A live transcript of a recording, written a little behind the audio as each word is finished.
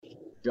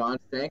John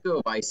Stanko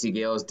of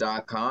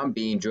ICGales.com,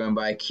 being joined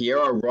by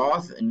Kiera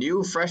Roth, a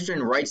new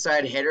freshman right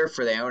side hitter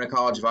for the Iona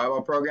College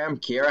volleyball program.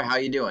 Kiera, how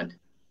you doing?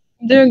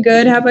 I'm doing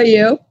good. How about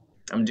you?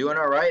 I'm doing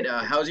all right.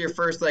 How's your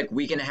first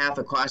week and a half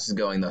of classes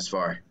going thus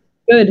far?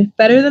 Good.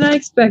 Better than I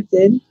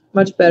expected.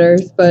 Much better,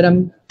 but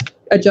I'm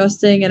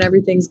adjusting and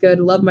everything's good.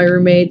 Love my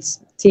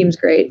roommates. Team's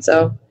great,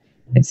 so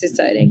it's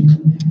exciting.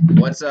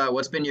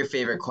 What's been your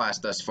favorite class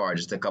thus far?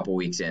 Just a couple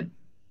weeks in.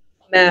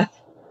 Math.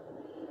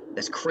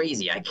 That's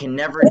crazy. I can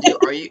never do.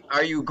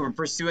 Are you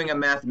pursuing a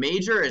math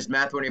major? Is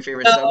math one of your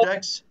favorite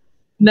subjects?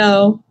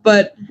 No,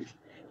 but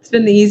it's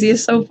been the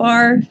easiest so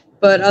far.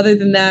 But other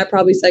than that,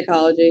 probably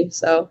psychology.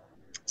 So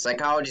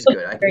psychology's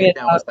good. I can get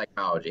down with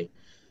psychology.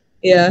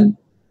 Yeah.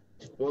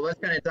 Well, let's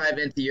kind of dive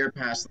into your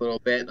past a little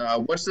bit.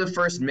 What's the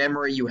first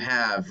memory you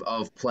have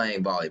of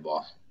playing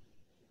volleyball?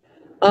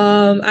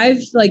 I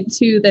have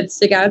two that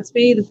stick out to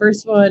me. The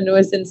first one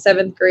was in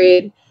 7th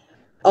grade.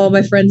 All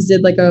my friends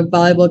did a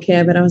volleyball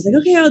camp, and I was like,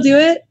 okay, I'll do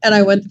it. And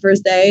I went the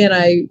first day, and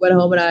I went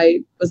home, and I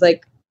was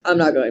like, I'm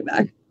not going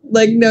back.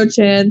 No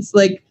chance.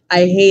 I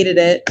hated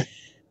it.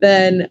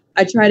 Then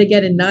I tried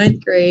again in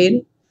 9th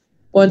grade.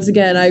 Once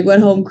again, I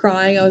went home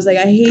crying. I was like,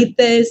 I hate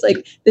this.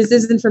 This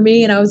isn't for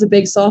me. And I was a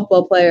big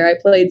softball player. I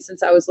played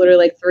since I was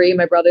literally 3.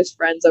 My brother's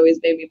friends always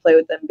made me play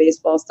with them,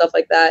 baseball, stuff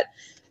like that.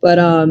 But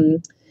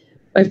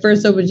my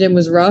first open gym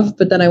was rough,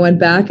 but then I went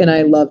back and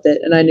I loved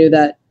it. And I knew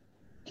that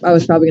I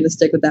was probably going to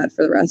stick with that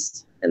for the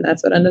rest. And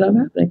that's what ended up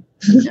happening.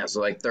 Yeah,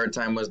 so third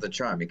time was the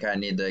charm. You kind of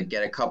need to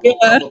get a couple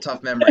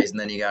tough memories and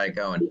then you got it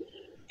going.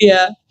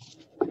 Yeah.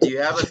 Do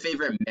you have a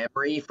favorite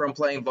memory from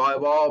playing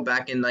volleyball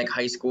back in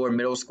high school or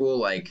middle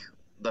school?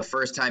 The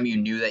first time you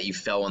knew that you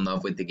fell in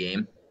love with the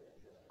game?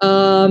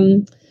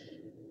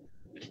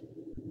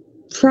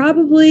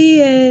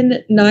 Probably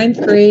in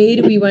 9th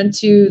grade, we went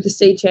to the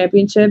state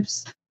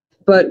championships,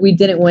 but we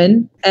didn't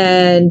win.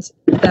 And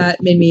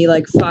that made me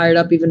fired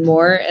up even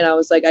more. And I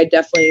was like, I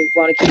definitely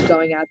want to keep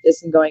going at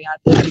this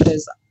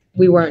because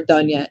we weren't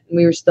done yet. And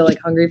we were still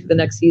hungry for the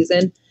next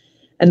season.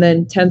 And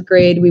then 10th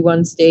grade, we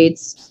won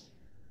states,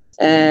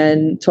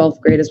 and 12th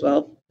grade as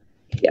well.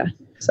 Yeah.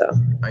 So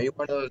are you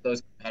one of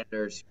those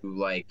competitors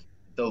who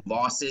the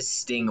losses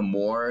sting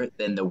more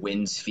than the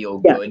wins feel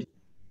good?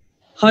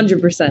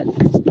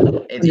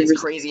 100%.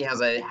 It's crazy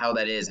how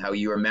that is, how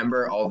you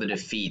remember all the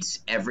defeats,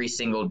 every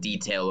single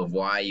detail of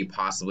why you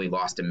possibly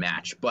lost a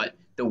match. But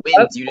the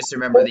wins, you just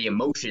remember the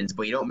emotions,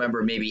 but you don't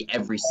remember maybe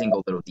every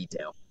single little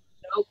detail.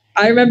 Nope.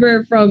 I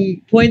remember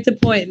from point to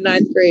point in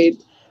 9th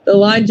grade, the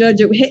line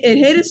judge, it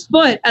hit his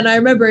foot, and I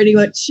remember it, he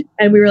went,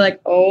 and we were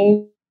like,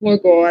 oh my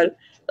God.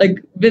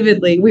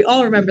 Vividly. We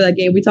all remember that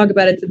game. We talk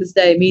about it to this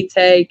day. Me,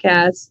 Tay,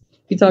 Cass,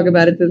 we talk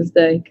about it to this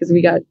day because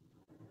we got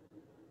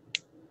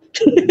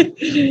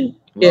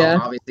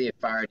Well, obviously it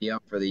fired you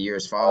up for the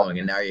years following,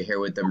 and now you're here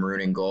with the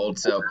maroon and gold.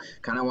 So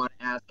kind of want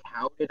to ask,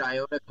 how did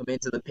Iona come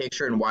into the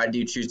picture, and why did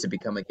you choose to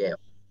become a Gale?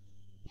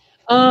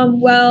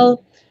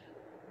 Well,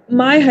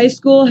 my high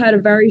school had a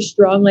very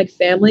strong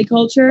family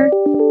culture.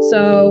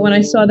 So when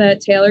I saw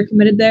that Taylor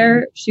committed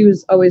there, she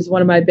was always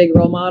one of my big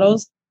role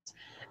models.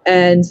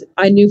 And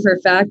I knew for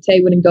a fact Tay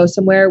wouldn't go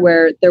somewhere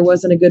where there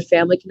wasn't a good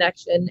family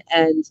connection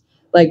and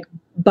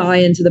buy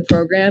into the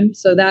program.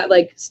 So that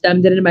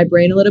stemmed it into my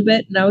brain a little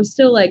bit. And I was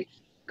still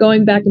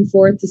going back and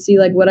forth to see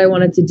what I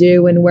wanted to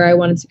do and where I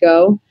wanted to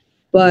go.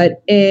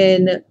 But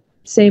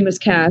same as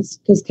Cass,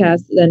 because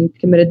Cass then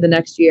committed the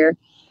next year.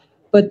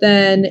 But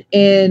then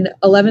in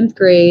 11th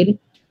grade,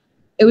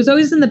 it was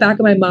always in the back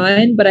of my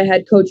mind, but I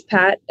had Coach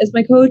Pat as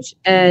my coach.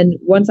 And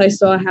once I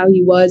saw how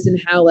he was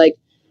and how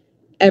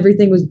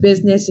everything was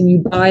business and you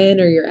buy in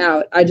or you're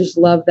out, I just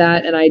loved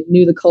that. And I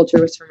knew the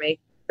culture was for me,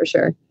 for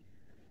sure.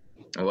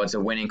 Well, it's a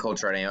winning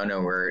culture at Iona.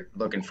 We're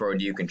looking forward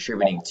to you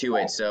contributing to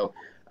it. So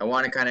I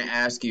want to kind of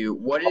ask you,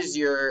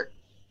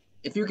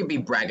 if you could be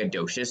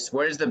braggadocious,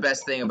 what is the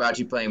best thing about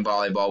you playing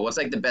volleyball? What's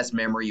the best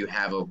memory you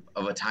have of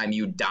a time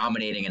you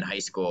dominating in high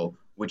school,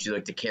 which you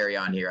like to carry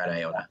on here at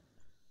Iona?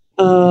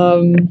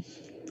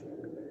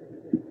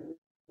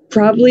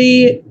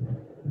 Probably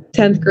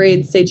 10th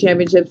grade state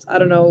championships. I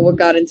don't know what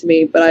got into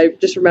me, but I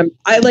just remember,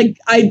 I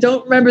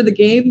don't remember the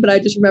game, but I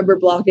just remember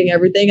blocking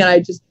everything. And I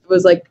just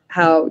was like,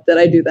 how did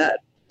I do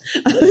that?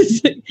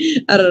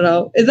 I don't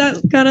know. Is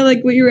that kind of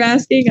what you were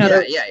asking?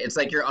 Yeah. It's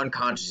you're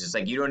unconscious. It's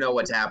you don't know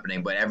what's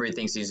happening, but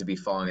everything seems to be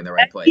falling in the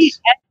right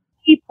place.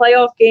 Every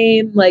playoff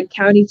game,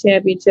 county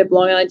championship,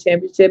 Long Island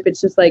championship,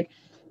 it's just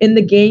in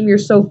the game, you're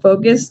so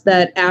focused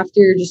that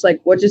after you're just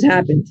what just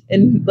happened?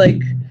 And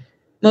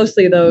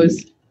mostly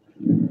those.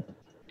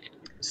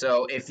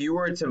 So if you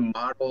were to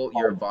model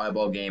your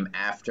volleyball game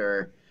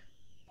after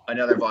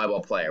another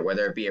volleyball player,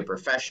 whether it be a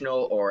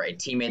professional or a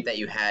teammate that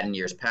you had in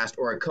years past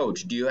or a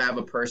coach, do you have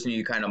a person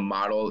you kind of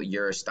model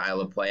your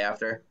style of play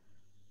after?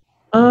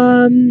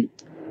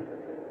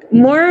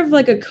 More of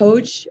a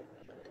coach.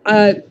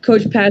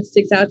 Coach Pat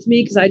sticks out to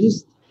me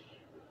because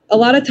a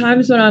lot of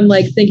times when I'm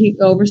thinking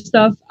over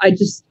stuff, I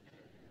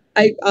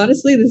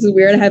honestly, this is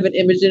weird. I have an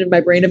image in my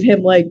brain of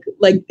him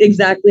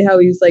exactly how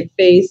he's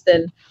faced,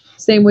 and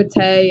same with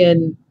Tay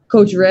and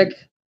Coach Rick.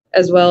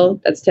 as well.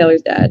 That's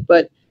Taylor's dad.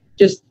 But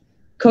just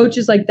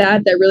coaches like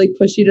that really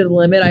push you to the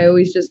limit. I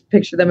always just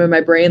picture them in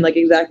my brain, like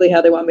exactly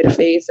how they want me to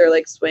face or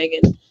like swing.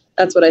 And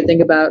that's what I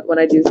think about when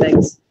I do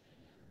things.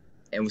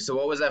 And so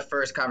what was that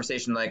first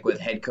conversation like with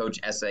head coach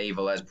S.A.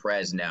 Velez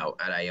Perez now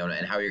at Iona,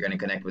 and how you're going to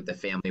connect with the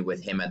family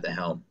with him at the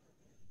helm?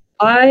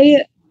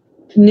 I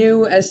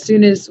knew as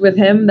soon as with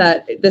him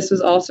that this was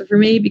also for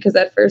me, because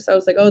at first I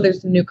was like, oh,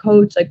 there's a new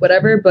coach, like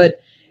whatever.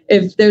 But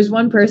if there's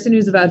one person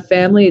who's about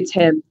family, it's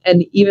him.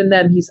 And even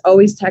then, he's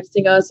always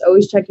texting us,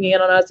 always checking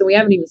in on us. And we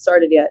haven't even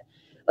started yet.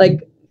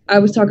 Like I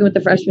was talking with the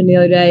freshmen the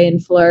other day in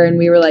Fleur, and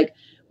we were like,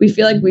 we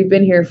feel like we've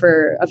been here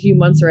for a few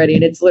months already,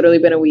 and it's literally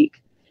been a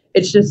week.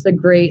 It's just a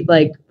great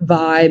like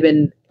vibe,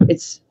 and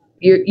it's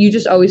you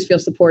just always feel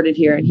supported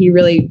here, and he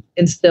really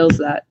instills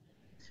that.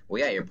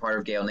 Well, yeah, you're part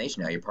of Gale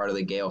Nation now. You're part of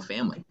the Gale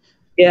family.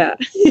 Yeah.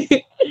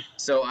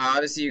 So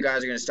obviously you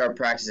guys are going to start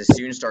practices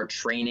soon, start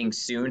training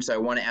soon. So I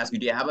want to ask you,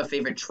 do you have a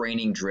favorite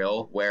training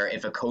drill where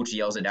if a coach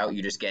yells it out,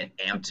 you just get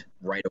amped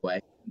right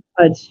away?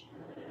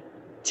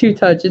 Two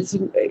touch. It's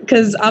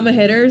because I'm a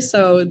hitter,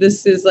 so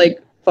this is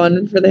like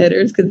fun for the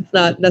hitters because it's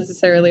not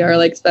necessarily our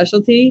like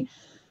specialty.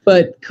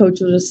 But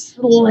coach will just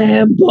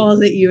slam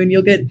balls at you, and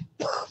you'll get,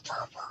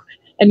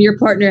 and your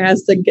partner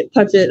has to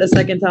touch it a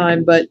second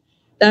time. But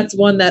that's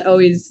one that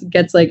always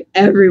gets like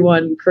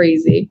everyone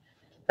crazy.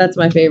 That's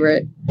my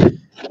favorite.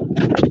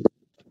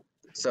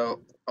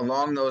 So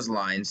along those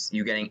lines,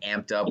 you getting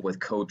amped up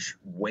with coach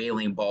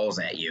wailing balls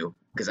at you,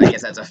 because I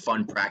guess that's a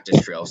fun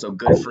practice drill. So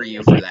good for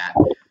you for that.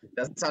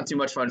 That's not too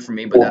much fun for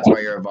me, but that's why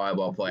you're a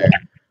volleyball player.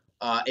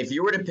 If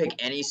you were to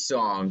pick any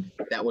song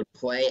that would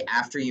play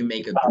after you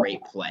make a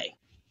great play,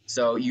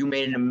 so you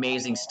made an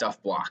amazing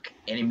stuff block,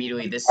 and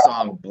immediately this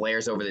song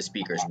blares over the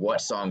speakers, what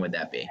song would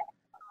that be?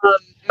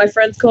 My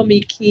friends call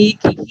me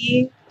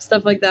Kiki,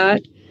 stuff like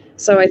that.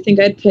 So I think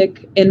I'd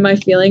pick "In My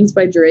Feelings"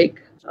 by Drake,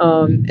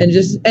 and then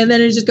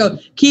it just go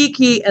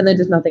Kiki, and then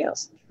just nothing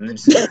else. And then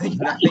just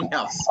nothing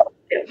else. All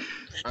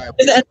right,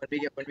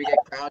 when we get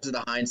crowds at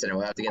the Heinz Center,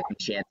 we'll have to get them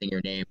chanting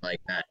your name like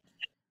that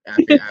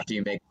after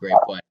you make a great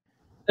play.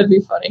 That'd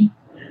be funny.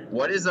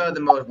 What is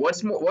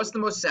what's the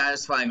most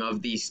satisfying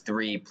of these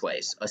three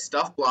plays? A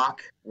stuff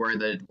block where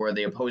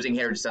the opposing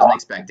hitter just doesn't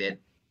expect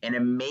it, an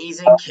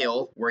amazing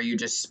kill where you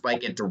just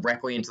spike it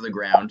directly into the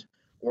ground,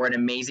 or an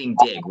amazing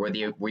dig where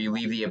you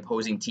leave the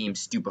opposing team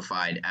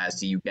stupefied as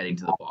to you getting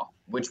to the ball.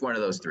 Which one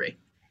of those three?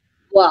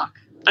 Block.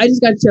 I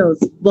just got chills.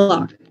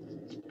 Block.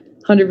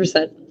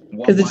 100%.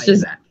 Because it's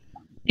just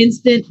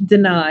instant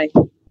deny.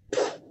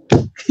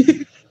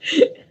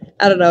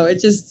 I don't know.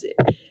 It's just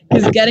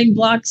because getting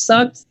blocked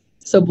sucks.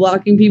 So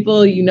blocking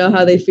people, you know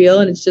how they feel,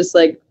 and it's just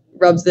like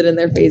rubs it in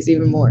their face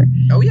even more.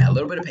 Oh yeah, a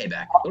little bit of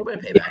payback.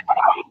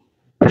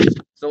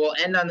 So we'll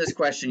end on this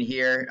question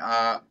here.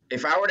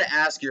 If I were to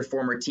ask your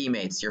former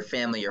teammates, your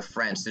family, your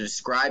friends to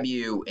describe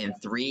you in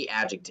 3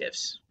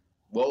 adjectives,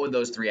 what would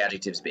those 3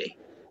 adjectives be?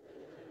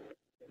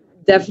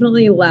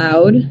 Definitely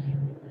loud.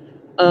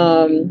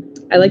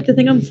 I like to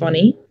think I'm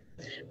funny.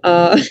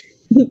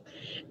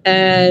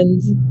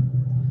 And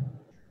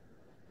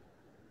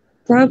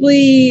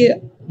probably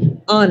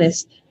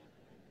honest.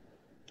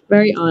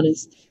 Very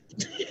honest.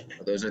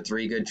 Those are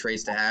 3 good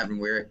traits to have, and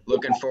we're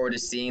looking forward to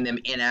seeing them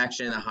in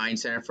action in the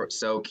Heinz Center.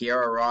 So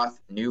Kiara Roth,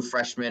 new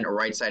freshman, a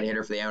right side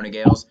hitter for the Iona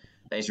Gales.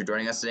 Thanks for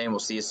joining us today, and we'll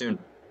see you soon.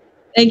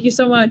 Thank you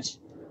so much.